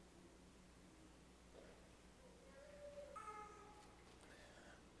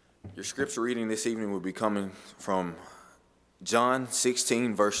Your scripture reading this evening will be coming from John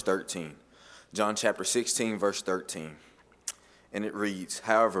 16, verse 13. John chapter 16, verse 13. And it reads,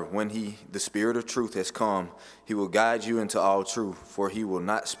 "However, when the Spirit of truth has come, he will guide you into all truth, for he will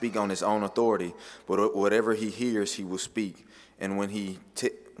not speak on his own authority, but whatever he hears, he will speak. And when he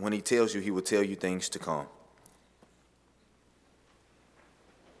tells you, he will tell you things to come."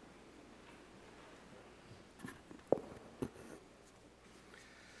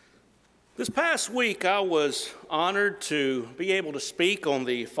 This past week, I was honored to be able to speak on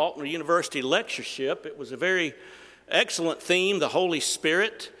the Faulkner University lectureship. It was a very excellent theme, the Holy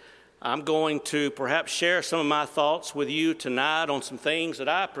Spirit. I'm going to perhaps share some of my thoughts with you tonight on some things that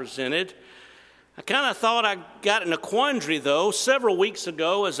I presented. I kind of thought I got in a quandary, though. Several weeks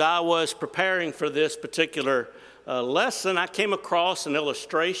ago, as I was preparing for this particular lesson, I came across an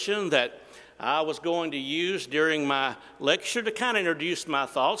illustration that I was going to use during my lecture to kind of introduce my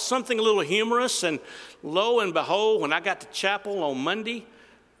thoughts, something a little humorous, and lo and behold, when I got to chapel on Monday,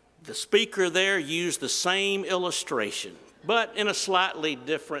 the speaker there used the same illustration, but in a slightly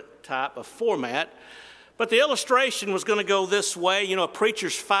different type of format. But the illustration was going to go this way. A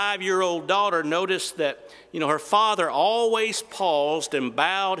preacher's 5-year-old daughter noticed that, her father always paused and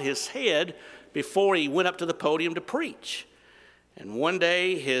bowed his head before he went up to the podium to preach. And one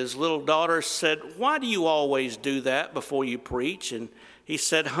day his little daughter said, "Why do you always do that before you preach?" And he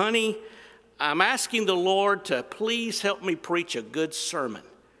said, "Honey, I'm asking the Lord to please help me preach a good sermon."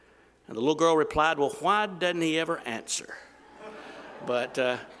 And the little girl replied, "Well, why doesn't he ever answer?" But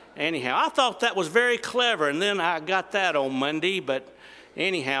anyhow, I thought that was very clever. And then I got that on Monday. But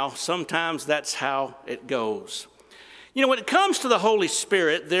anyhow, sometimes that's how it goes. When it comes to the Holy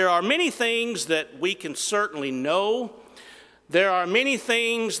Spirit, there are many things that we can certainly know. There are many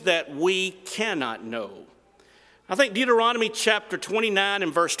things that we cannot know. I think Deuteronomy chapter 29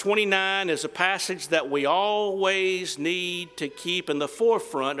 and verse 29 is a passage that we always need to keep in the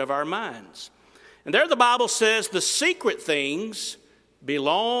forefront of our minds. And there the Bible says, "The secret things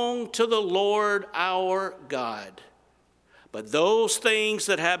belong to the Lord our God, but those things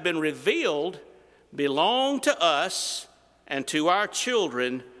that have been revealed belong to us and to our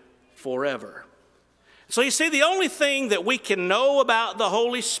children forever." So you see, the only thing that we can know about the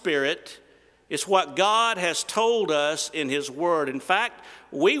Holy Spirit is what God has told us in His Word. In fact,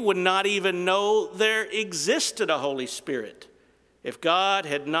 we would not even know there existed a Holy Spirit if God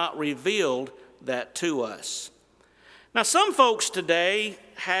had not revealed that to us. Now, some folks today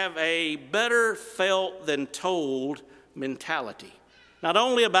have a better felt than told mentality, not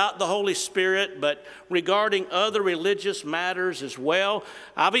only about the Holy Spirit, but regarding other religious matters as well.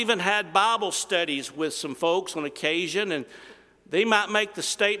 I've even had Bible studies with some folks on occasion, and they might make the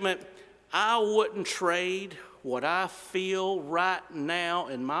statement, "I wouldn't trade what I feel right now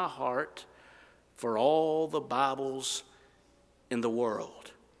in my heart for all the Bibles in the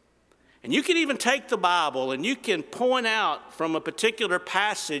world." And you can even take the Bible and you can point out from a particular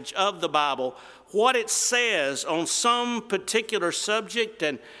passage of the Bible what it says on some particular subject,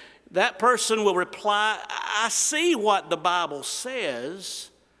 and that person will reply, "I see what the Bible says,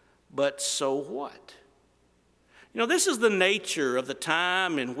 but so what?" This is the nature of the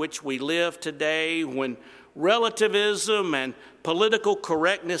time in which we live today, when relativism and political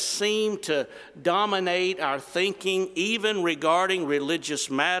correctness seem to dominate our thinking, even regarding religious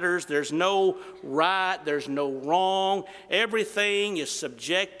matters. There's no right, there's no wrong. Everything is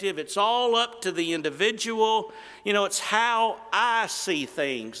subjective. It's all up to the individual. It's how I see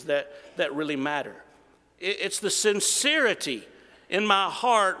things that really matter. It's the sincerity in my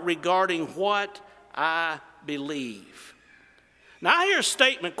heart regarding what I believe. Now, I hear a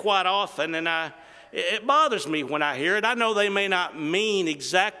statement quite often, and it bothers me when I hear it. I know they may not mean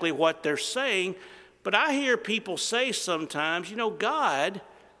exactly what they're saying, but I hear people say sometimes, "God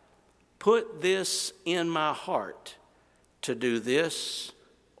put this in my heart to do this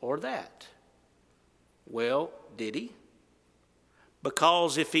or that." Well, did He?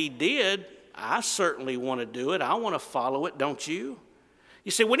 Because if He did, I certainly want to do it. I want to follow it, don't you?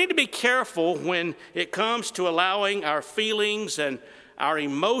 You see, we need to be careful when it comes to allowing our feelings and our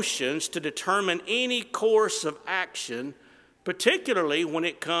emotions to determine any course of action, particularly when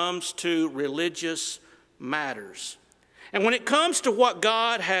it comes to religious matters. And when it comes to what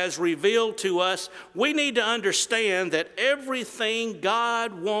God has revealed to us, we need to understand that everything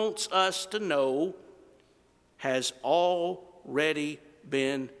God wants us to know has already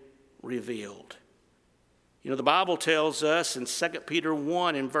been revealed. The Bible tells us in 2 Peter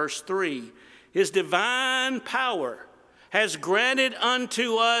 1 and verse 3, "His divine power has granted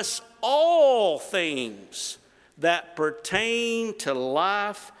unto us all things that pertain to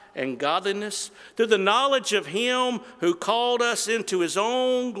life and godliness, through the knowledge of him who called us into his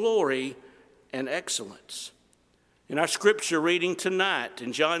own glory and excellence. In our scripture reading tonight,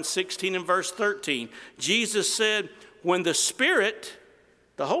 in John 16 and verse 13, Jesus said, when the Spirit,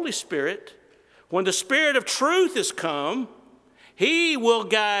 the Holy Spirit, when the Spirit of truth is come, he will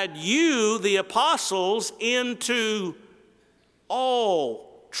guide you, the apostles, into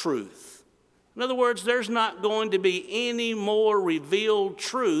all truth. In other words, there's not going to be any more revealed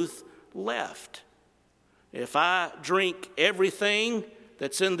truth left. If I drink everything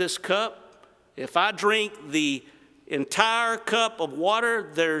that's in this cup, if I drink the entire cup of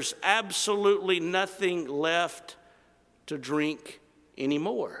water, there's absolutely nothing left to drink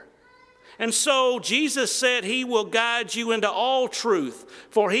anymore. And so Jesus said he will guide you into all truth,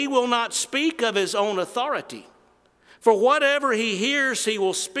 for he will not speak of his own authority. For whatever he hears, he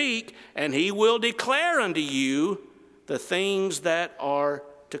will speak, and he will declare unto you the things that are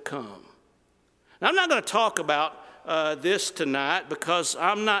to come. Now, I'm not going to talk about this tonight because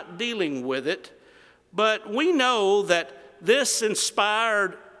I'm not dealing with it, but we know that this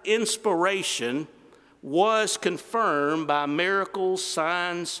inspiration was confirmed by miracles,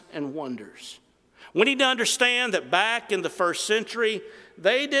 signs, and wonders. We need to understand that back in the first century,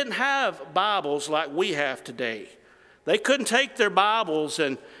 they didn't have Bibles like we have today. They couldn't take their Bibles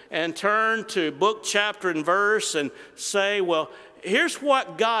and turn to book, chapter, and verse and say, well, here's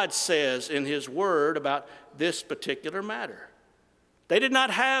what God says in his word about this particular matter. They did not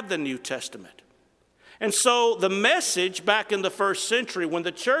have the New Testament. And so the message back in the first century, when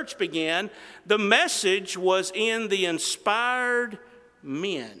the church began, the message was in the inspired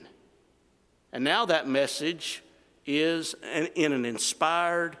men. And now that message is in an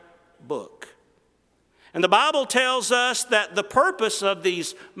inspired book. And the Bible tells us that the purpose of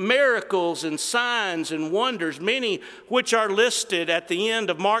these miracles and signs and wonders, many which are listed at the end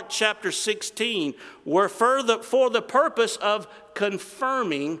of Mark chapter 16, were for the purpose of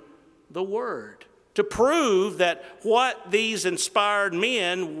confirming the word, to prove that what these inspired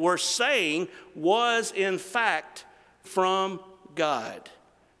men were saying was in fact from God.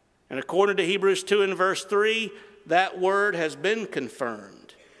 And according to Hebrews 2 and verse 3, that word has been confirmed.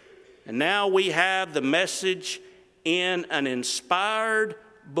 And now we have the message in an inspired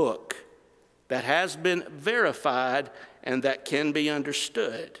book that has been verified and that can be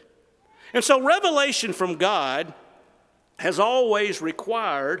understood. And so revelation from God has always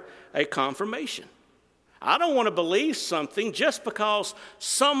required a confirmation. I don't want to believe something just because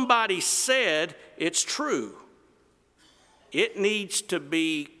somebody said it's true. It needs to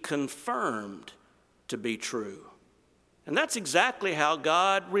be confirmed to be true. And that's exactly how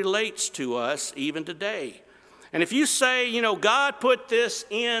God relates to us even today. And if you say, God put this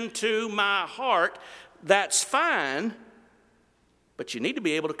into my heart, that's fine, but you need to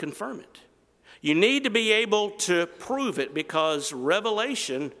be able to confirm it. You need to be able to prove it, because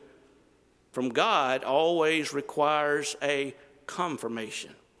revelation from God always requires a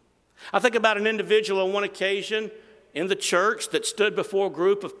confirmation. I think about an individual on one occasion in the church that stood before a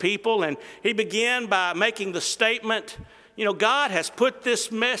group of people, and he began by making the statement, God has put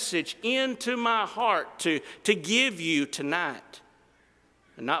this message into my heart to give you tonight.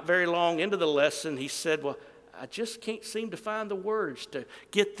 And not very long into the lesson, he said, well, I just can't seem to find the words to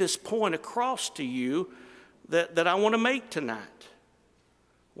get this point across to you that I want to make tonight.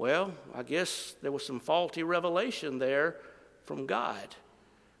 Well, I guess there was some faulty revelation there from God.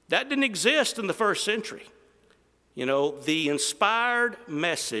 That didn't exist in the first century. The inspired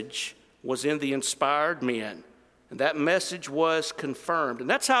message was in the inspired men. And that message was confirmed. And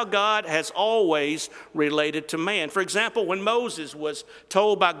that's how God has always related to man. For example, when Moses was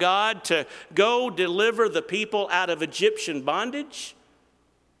told by God to go deliver the people out of Egyptian bondage,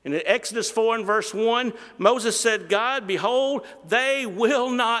 in Exodus 4 and verse 1, Moses said, God, behold, they will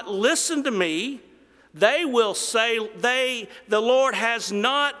not listen to me. They will say, the Lord has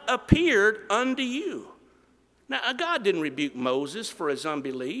not appeared unto you. Now, God didn't rebuke Moses for his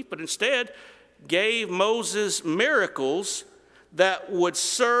unbelief, but instead gave Moses miracles that would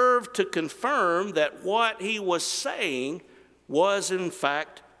serve to confirm that what he was saying was in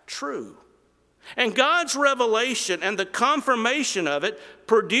fact true. And God's revelation and the confirmation of it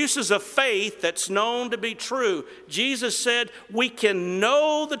produces a faith that's known to be true. Jesus said we can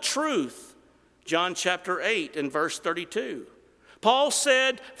know the truth, John chapter 8 and verse 32. Paul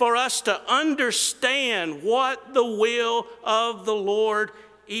said for us to understand what the will of the Lord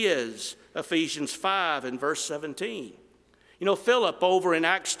is, Ephesians 5 and verse 17. Philip over in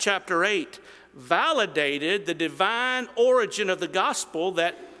Acts chapter 8 validated the divine origin of the gospel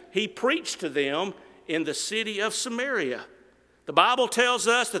that he preached to them in the city of Samaria. The Bible tells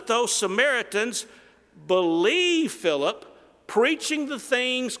us that those Samaritans believed Philip, preaching the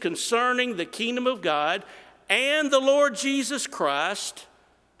things concerning the kingdom of God and the Lord Jesus Christ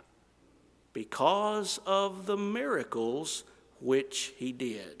because of the miracles which he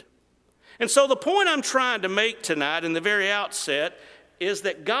did. And so the point I'm trying to make tonight in the very outset is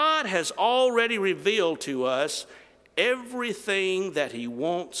that God has already revealed to us everything that he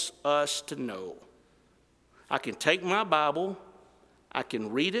wants us to know. I can take my Bible, I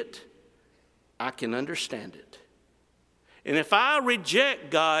can read it, I can understand it. And if I reject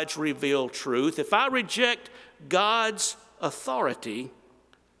God's revealed truth, if I reject God's authority,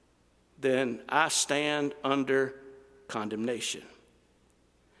 then I stand under condemnation.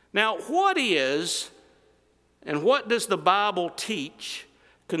 Now, what is and what does the Bible teach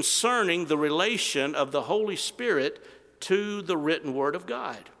concerning the relation of the Holy Spirit to the written Word of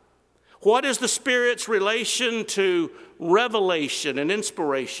God? What is the Spirit's relation to revelation and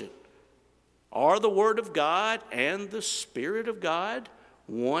inspiration? Are the Word of God and the Spirit of God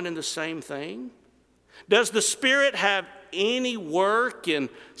one and the same thing? Does the Spirit have any work in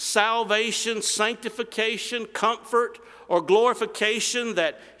salvation, sanctification, comfort, or glorification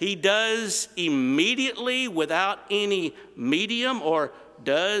that he does immediately without any medium? Or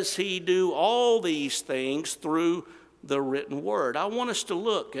does he do all these things through the written Word? I want us to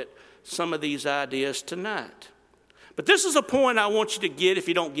look at some of these ideas tonight. But this is a point I want you to get if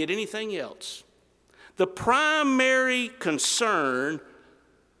you don't get anything else. The primary concern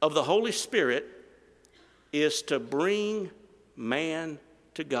of the Holy Spirit is to bring man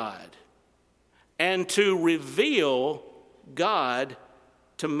to God and to reveal God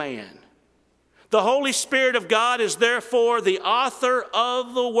to man. The Holy Spirit of God is therefore the author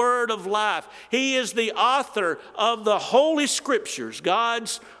of the Word of life. He is the author of the Holy Scriptures,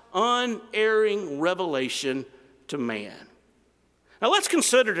 God's unerring revelation to man. Now let's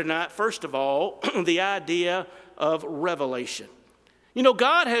consider tonight, first of all, the idea of revelation. You know,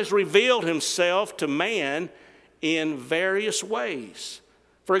 God has revealed himself to man in various ways.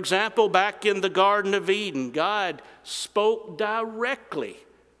 For example, back in the Garden of Eden, God spoke directly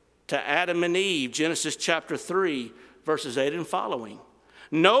to Adam and Eve, Genesis chapter 3, verses 8 and following.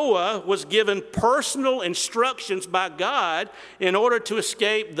 Noah was given personal instructions by God in order to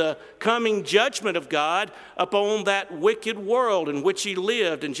escape the coming judgment of God upon that wicked world in which he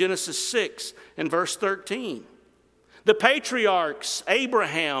lived in Genesis 6 and verse 13. The patriarchs,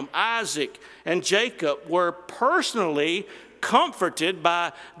 Abraham, Isaac, and Jacob, were personally comforted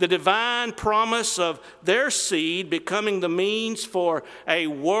by the divine promise of their seed becoming the means for a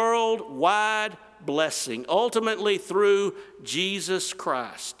worldwide blessing, ultimately through Jesus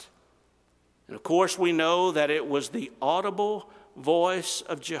Christ. And of course, we know that it was the audible voice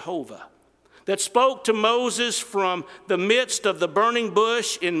of Jehovah that spoke to Moses from the midst of the burning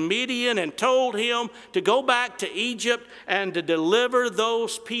bush in Midian and told him to go back to Egypt and to deliver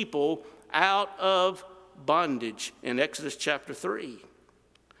those people out of bondage in Exodus chapter 3.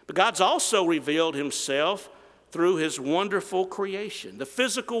 But God's also revealed himself through his wonderful creation, the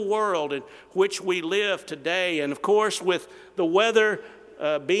physical world in which we live today. And of course, with the weather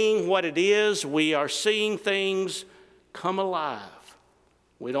being what it is, we are seeing things come alive.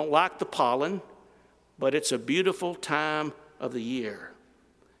 We don't like the pollen, but it's a beautiful time of the year.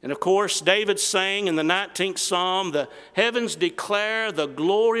 And of course, David sang in the 19th Psalm, "The heavens declare the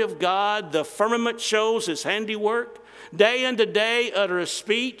glory of God, the firmament shows his handiwork. Day unto day uttereth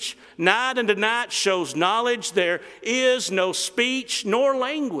speech, night unto night shows knowledge. There is no speech nor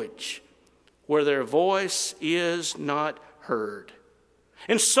language where their voice is not heard."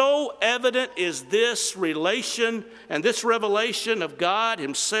 And so evident is this relation and this revelation of God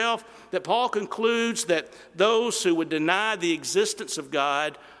himself that Paul concludes that those who would deny the existence of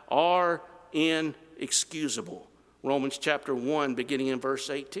God are inexcusable. Romans chapter 1, beginning in verse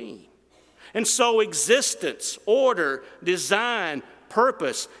 18. And so existence, order, design,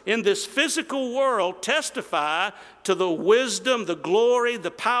 purpose in this physical world testify to the wisdom, the glory,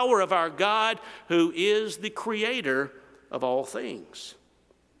 the power of our God, who is the creator of all things.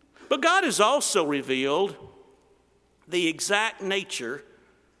 But God has also revealed the exact nature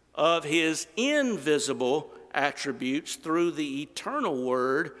of his invisible attributes through the eternal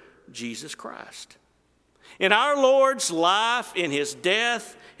Word, Jesus Christ. In our Lord's life, in his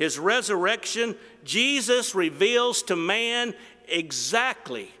death, his resurrection, Jesus reveals to man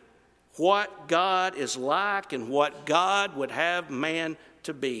exactly what God is like and what God would have man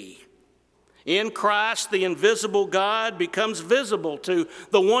to be. In Christ, the invisible God becomes visible to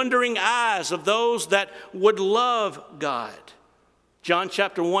the wondering eyes of those that would love God. John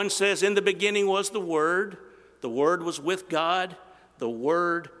chapter 1 says, "In the beginning was the Word. The Word was with God. The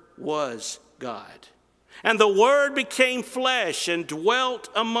Word was God. And the Word became flesh and dwelt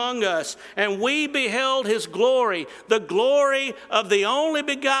among us, and we beheld his glory, the glory of the only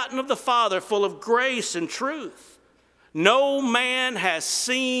begotten of the Father, full of grace and truth. No man has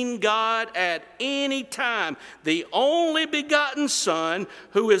seen God at any time. The only begotten Son,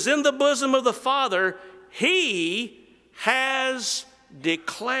 who is in the bosom of the Father, he has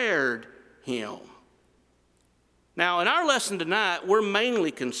declared him. Now, in our lesson tonight, we're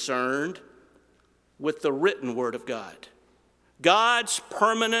mainly concerned with the written Word of God, God's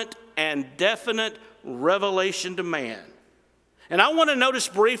permanent and definite revelation to man. And I want to notice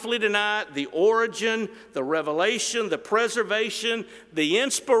briefly tonight the origin, the revelation, the preservation, the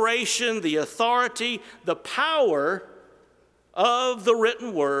inspiration, the authority, the power of the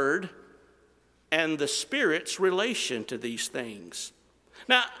written Word and the Spirit's relation to these things.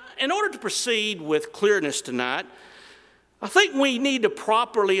 Now, in order to proceed with clearness tonight, I think we need to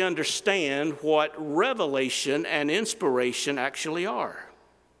properly understand what revelation and inspiration actually are.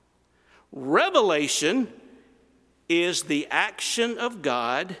 Revelation is the action of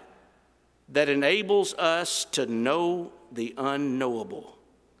God that enables us to know the unknowable.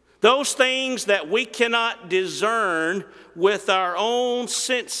 Those things that we cannot discern with our own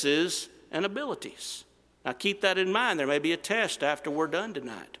senses and abilities. Now keep that in mind. There may be a test after we're done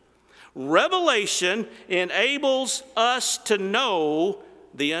tonight. Revelation enables us to know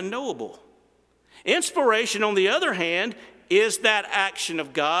the unknowable. Inspiration, on the other hand, is that action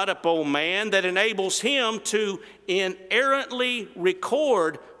of God upon man that enables him to inerrantly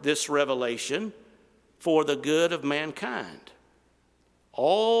record this revelation for the good of mankind.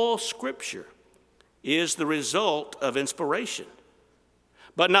 All Scripture is the result of inspiration.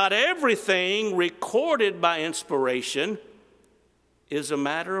 But not everything recorded by inspiration is a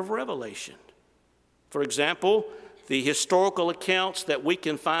matter of revelation. For example, the historical accounts that we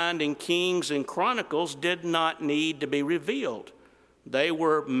can find in Kings and Chronicles did not need to be revealed. They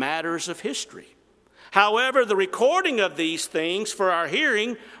were matters of history. However, the recording of these things for our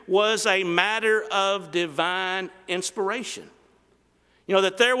hearing was a matter of divine inspiration. You know,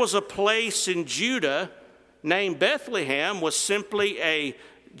 that there was a place in Judah named Bethlehem was simply a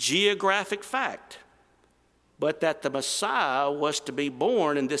geographic fact. But that the Messiah was to be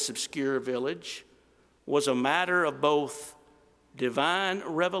born in this obscure village was a matter of both divine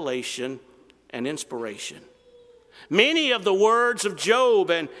revelation and inspiration. Many of the words of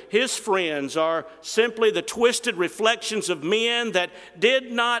Job and his friends are simply the twisted reflections of men that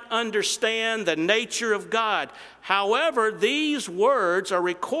did not understand the nature of God. However, these words are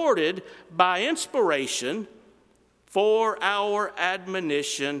recorded by inspiration for our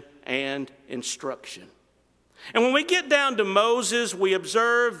admonition and instruction. And when we get down to Moses, we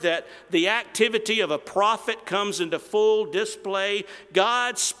observe that the activity of a prophet comes into full display.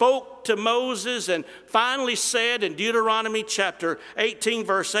 God spoke to Moses and finally said in Deuteronomy chapter 18,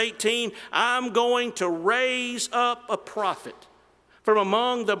 verse 18, I'm going to raise up a prophet from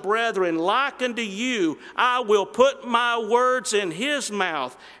among the brethren, like unto you. I will put my words in his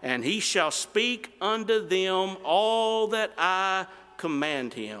mouth, and he shall speak unto them all that I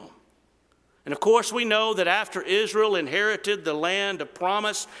command him. And of course, we know that after Israel inherited the land of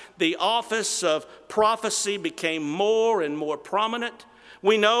promise, the office of prophecy became more and more prominent.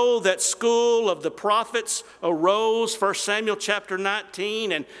 We know that school of the prophets arose, 1 Samuel chapter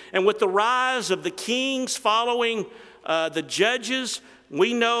 19, and with the rise of the kings following the judges,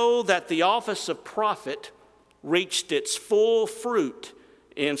 we know that the office of prophet reached its full fruit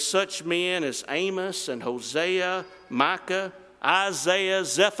in such men as Amos and Hosea, Micah, Isaiah,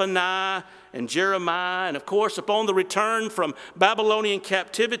 Zephaniah, and Jeremiah. And of course, upon the return from Babylonian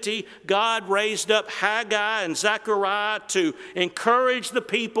captivity, God raised up Haggai and Zechariah to encourage the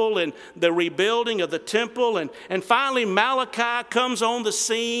people in the rebuilding of the temple. And finally, Malachi comes on the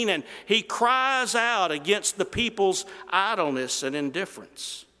scene and he cries out against the people's idleness and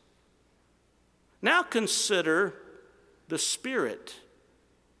indifference. Now consider the Spirit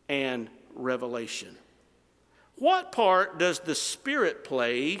and revelation. What part does the Spirit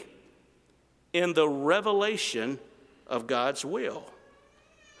play in the revelation of God's will?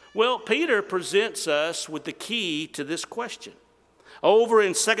 Well, Peter presents us with the key to this question. Over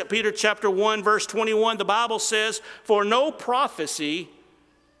in 2 Peter chapter 1, verse 21, the Bible says, for no prophecy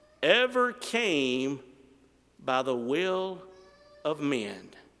ever came by the will of men,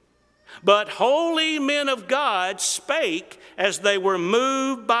 but holy men of God spake as they were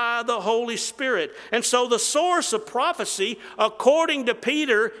moved by the Holy Spirit. And so the source of prophecy, according to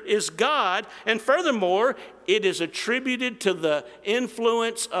Peter, is God. And furthermore, it is attributed to the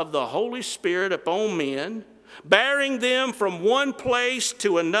influence of the Holy Spirit upon men, bearing them from one place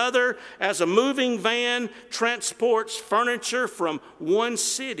to another as a moving van transports furniture from one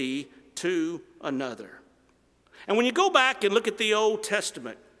city to another. And when you go back and look at the Old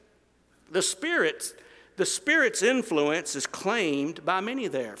Testament, the Spirit's influence is claimed by many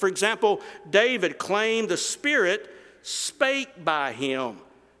there. For example, David claimed the Spirit spake by him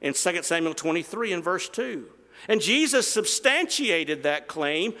in 2 Samuel 23 and verse 2. And Jesus substantiated that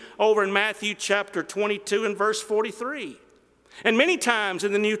claim over in Matthew chapter 22 and verse 43. And many times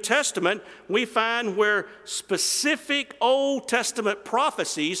in the New Testament, we find where specific Old Testament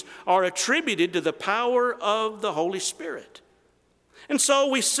prophecies are attributed to the power of the Holy Spirit. And so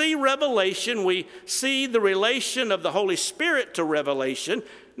we see revelation, we see the relation of the Holy Spirit to revelation.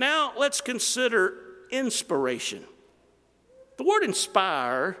 Now let's consider inspiration. The word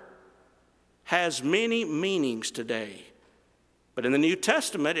inspire has many meanings today, but in the New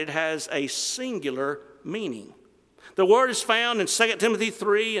Testament it has a singular meaning. The word is found in 2 Timothy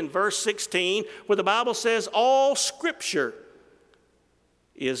 3 and verse 16, where the Bible says all Scripture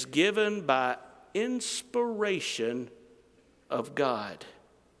is given by inspiration of God.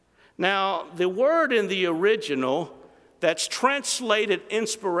 Now, the word in the original that's translated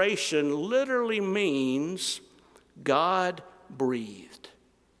inspiration literally means God breathed.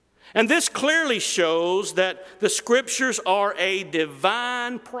 And this clearly shows that the Scriptures are a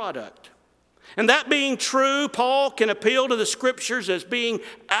divine product. And that being true, Paul can appeal to the Scriptures as being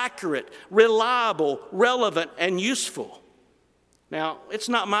accurate, reliable, relevant, and useful. Now, it's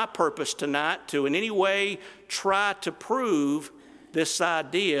not my purpose tonight to in any way try to prove this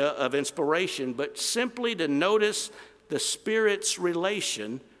idea of inspiration, but simply to notice the Spirit's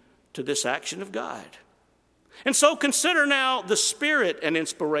relation to this action of God. And so consider now the Spirit and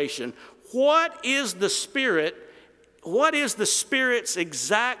inspiration. What is the Spirit? What is the Spirit's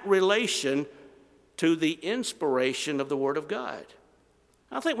exact relation to the inspiration of the Word of God?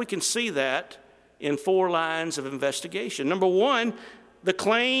 I think we can see that in 4 lines of investigation. Number 1, the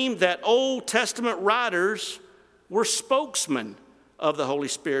claim that Old Testament writers were spokesmen of the Holy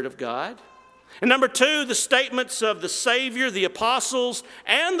Spirit of God. And number 2, the statements of the Savior, the apostles,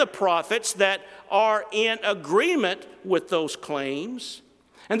 and the prophets that are in agreement with those claims.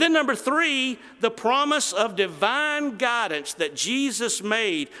 And then number 3, the promise of divine guidance that Jesus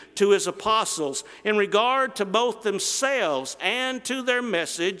made to his apostles in regard to both themselves and to their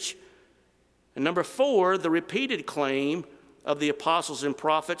message. And number 4, the repeated claim of the apostles and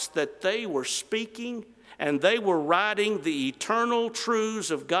prophets that they were speaking and they were writing the eternal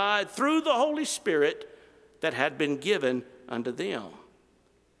truths of God through the Holy Spirit that had been given unto them.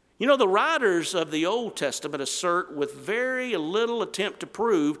 You know, the writers of the Old Testament assert with very little attempt to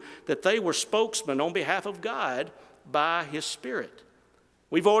prove that they were spokesmen on behalf of God by his Spirit.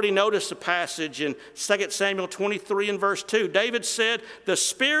 We've already noticed a passage in 2 Samuel 23 and verse 2. David said, "The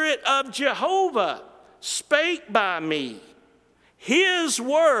Spirit of Jehovah spake by me. His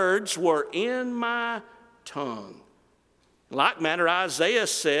words were in my tongue." In like manner, Isaiah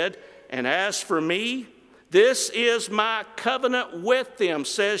said, "And as for me, this is my covenant with them,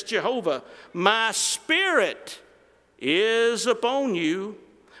 says Jehovah. My Spirit is upon you.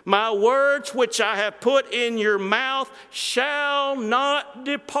 My words which I have put in your mouth shall not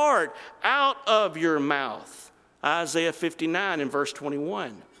depart out of your mouth." Isaiah 59 and verse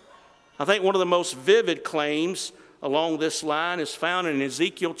 21. I think one of the most vivid claims along this line is found in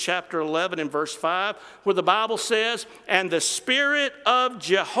Ezekiel chapter 11 and verse 5, where the Bible says, "And the Spirit of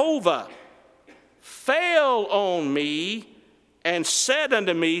Jehovah fell on me and said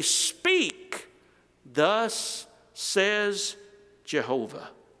unto me, Speak, thus says Jehovah."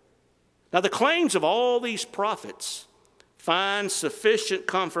 Now the claims of all these prophets find sufficient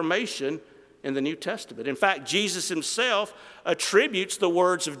confirmation in the New Testament. In fact, Jesus himself attributes the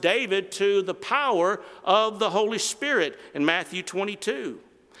words of David to the power of the Holy Spirit in Matthew 22.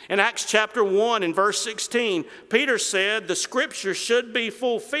 In Acts chapter 1 and verse 16, Peter said, "The Scripture should be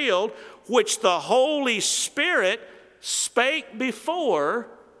fulfilled, which the Holy Spirit spake before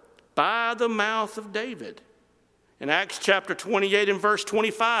by the mouth of David." In Acts chapter 28 and verse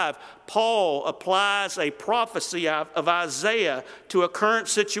 25, Paul applies a prophecy of Isaiah to a current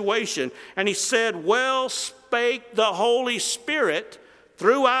situation. And he said, "Well spake the Holy Spirit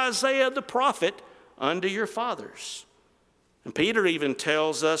through Isaiah the prophet unto your fathers." And Peter even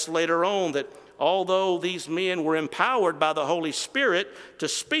tells us later on that although these men were empowered by the Holy Spirit to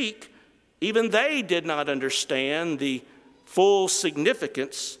speak, even they did not understand the full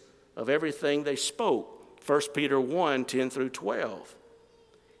significance of everything they spoke. 1 Peter 1, 10 through 12.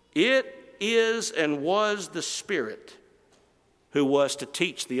 It is and was the Spirit who was to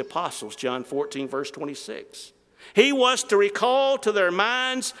teach the apostles, John 14, verse 26. He was to recall to their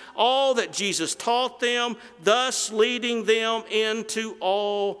minds all that Jesus taught them, thus leading them into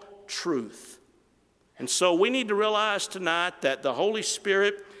all truth. And so we need to realize tonight that the Holy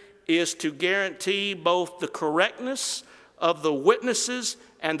Spirit is to guarantee both the correctness of the witnesses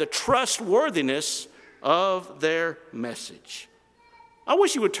and the trustworthiness of their message. I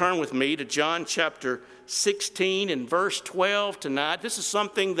wish you would turn with me to John chapter 16 and verse 12 tonight. This is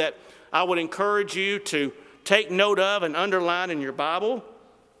something that I would encourage you to take note of and underline in your Bible.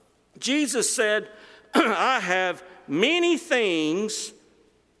 Jesus said, I have many things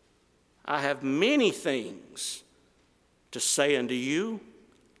to say unto you,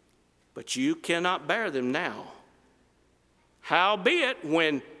 but you cannot bear them now. Howbeit,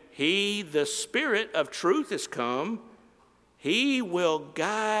 when he, the Spirit of truth, is come, he will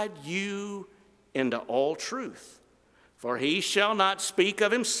guide you into all truth. For he shall not speak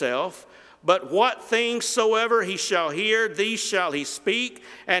of himself, but what things soever he shall hear, these shall he speak,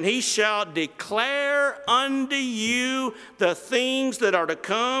 and he shall declare unto you the things that are to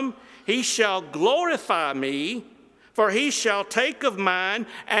come. He shall glorify me, for he shall take of mine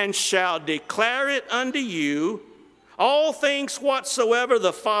and shall declare it unto you. All things whatsoever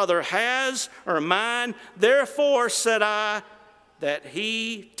the Father has are mine. Therefore said I, that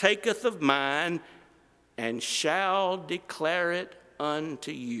he taketh of mine and shall declare it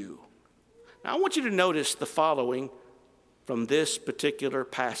unto you. Now I want you to notice the following from this particular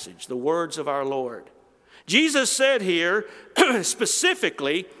passage, the words of our Lord. Jesus said here,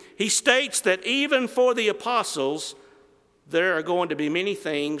 specifically, he states that even for the apostles, there are going to be many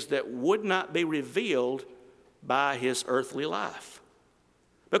things that would not be revealed by his earthly life.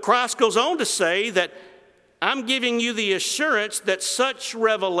 But Christ goes on to say that I'm giving you the assurance that such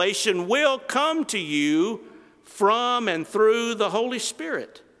revelation will come to you from and through the Holy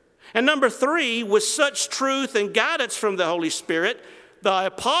Spirit. And number 3, with such truth and guidance from the Holy Spirit, the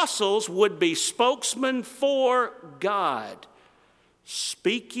apostles would be spokesmen for God,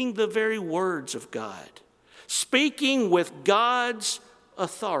 speaking the very words of God, speaking with God's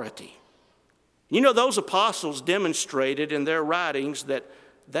authority. You know, those apostles demonstrated in their writings that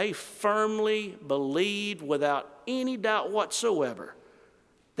they firmly believed without any doubt whatsoever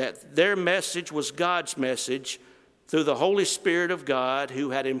that their message was God's message through the Holy Spirit of God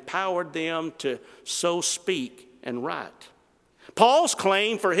who had empowered them to so speak and write. Paul's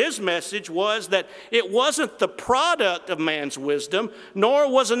claim for his message was that it wasn't the product of man's wisdom, nor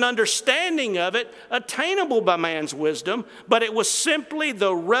was an understanding of it attainable by man's wisdom, but it was simply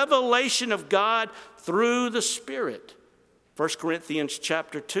the revelation of God through the Spirit. 1 Corinthians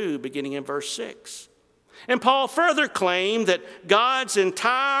chapter 2, beginning in verse 6. And Paul further claimed that God's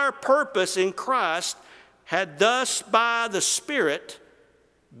entire purpose in Christ had thus by the Spirit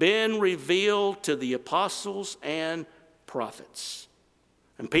been revealed to the apostles and prophets.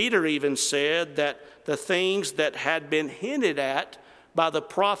 And Peter even said that the things that had been hinted at by the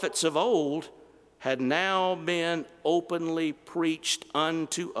prophets of old had now been openly preached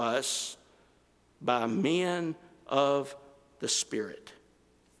unto us by men of the Spirit.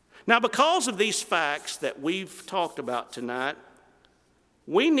 Now, because of these facts that we've talked about tonight,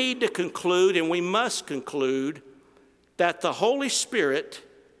 we need to conclude, and we must conclude, that the Holy Spirit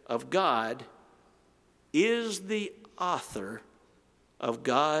of God is the author of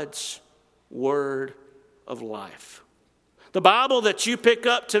God's word of life. The Bible that you pick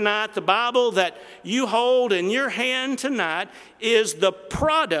up tonight, the Bible that you hold in your hand tonight, is the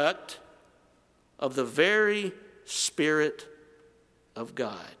product of the very Spirit of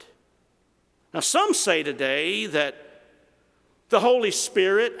God. Now, some say today that the Holy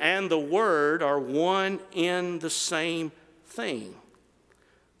Spirit and the Word are one in the same thing.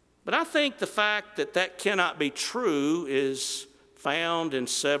 But I think the fact that that cannot be true is found in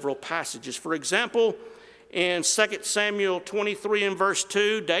several passages. For example, in 2 Samuel 23 and verse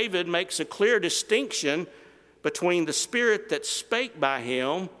 2, David makes a clear distinction between the Spirit that spake by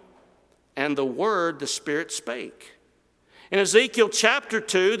him and the word the Spirit spake. In Ezekiel chapter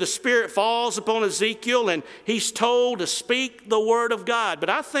 2, the Spirit falls upon Ezekiel and he's told to speak the word of God. But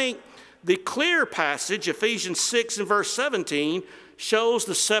I think the clear passage, Ephesians 6 and verse 17, shows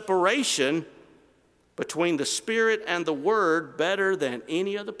the separation between the Spirit and the Word better than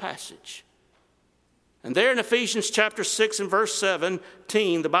any other passage. And there in Ephesians chapter 6 and verse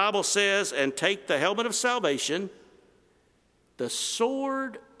 17, the Bible says, and take the helmet of salvation, the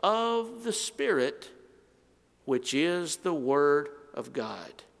sword of the Spirit, which is the Word of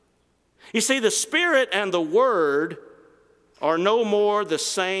God. You see, the Spirit and the Word are no more the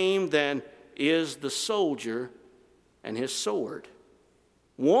same than is the soldier and his sword.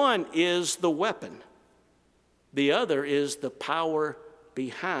 One is the weapon. The other is the power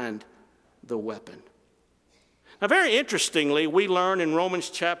behind the weapon. Now, very interestingly, we learn in Romans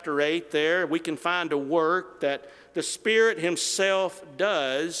chapter 8 there, we can find a work that the Spirit himself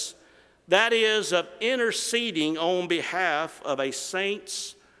does, that is of interceding on behalf of a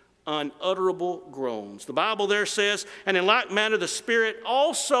saint's unutterable groans. The Bible there says, and in like manner the Spirit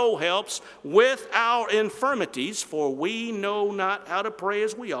also helps with our infirmities, for we know not how to pray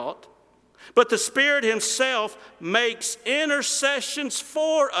as we ought. But the Spirit himself makes intercessions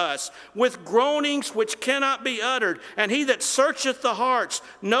for us with groanings which cannot be uttered. And he that searcheth the hearts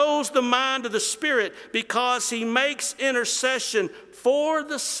knows the mind of the Spirit, because he makes intercession for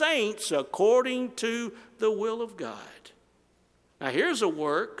the saints according to the will of God. Now here's a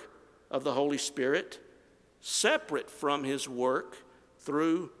work of the Holy Spirit separate from his work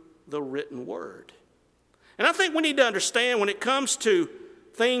through the written word. And I think we need to understand when it comes to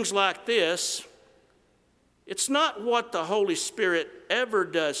things like this, it's not what the Holy Spirit ever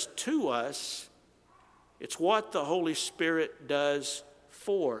does to us, it's what the Holy Spirit does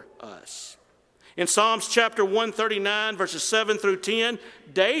for us. In Psalms chapter 139, verses 7 through 10,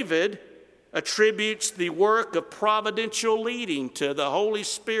 David attributes the work of providential leading to the Holy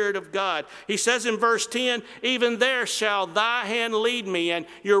Spirit of God. He says in verse 10, "Even there shall thy hand lead me, and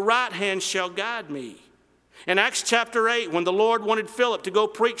your right hand shall guide me." In Acts chapter 8, when the Lord wanted Philip to go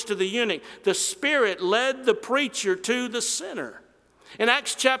preach to the eunuch, the Spirit led the preacher to the sinner. In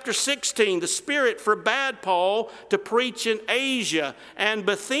Acts chapter 16, the Spirit forbade Paul to preach in Asia and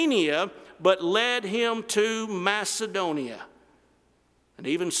Bithynia, but led him to Macedonia. And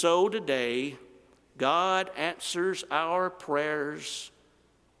even so today, God answers our prayers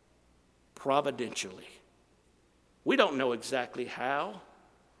providentially. We don't know exactly how,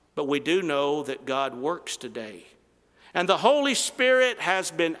 but we do know that God works today. And the Holy Spirit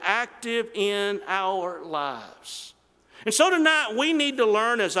has been active in our lives. And so tonight we need to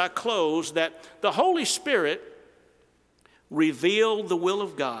learn, as I close, that the Holy Spirit revealed the will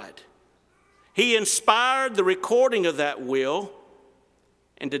of God. He inspired the recording of that will.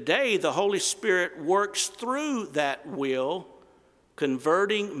 And today the Holy Spirit works through that will,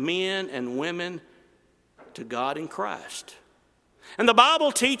 converting men and women to God in Christ. And the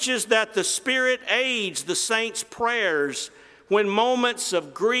Bible teaches that the Spirit aids the saints' prayers when moments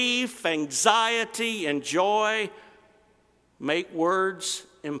of grief, anxiety, and joy make words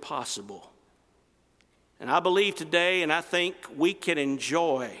impossible. And I believe today, and I think we can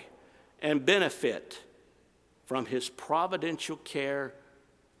enjoy and benefit from his providential care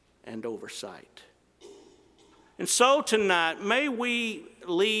and oversight. And so tonight, may we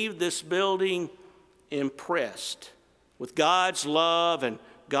leave this building impressed with God's love and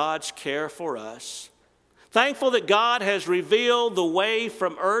God's care for us. Thankful that God has revealed the way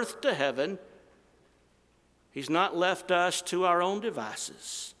from earth to heaven. He's not left us to our own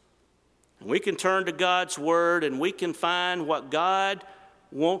devices. And we can turn to God's word and we can find what God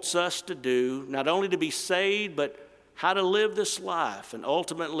wants us to do, not only to be saved, but how to live this life and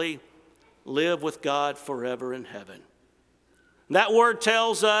ultimately live with God forever in heaven. That word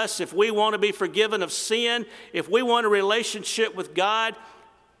tells us if we want to be forgiven of sin, if we want a relationship with God,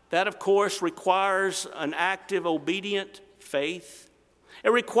 that of course requires an active, obedient faith. It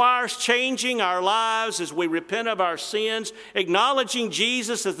requires changing our lives as we repent of our sins, acknowledging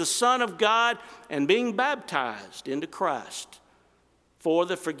Jesus as the Son of God, and being baptized into Christ for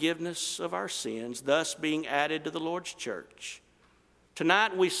the forgiveness of our sins, thus being added to the Lord's church.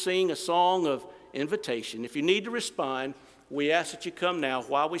 Tonight we sing a song of invitation. If you need to respond, we ask that you come now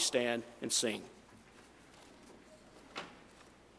while we stand and sing.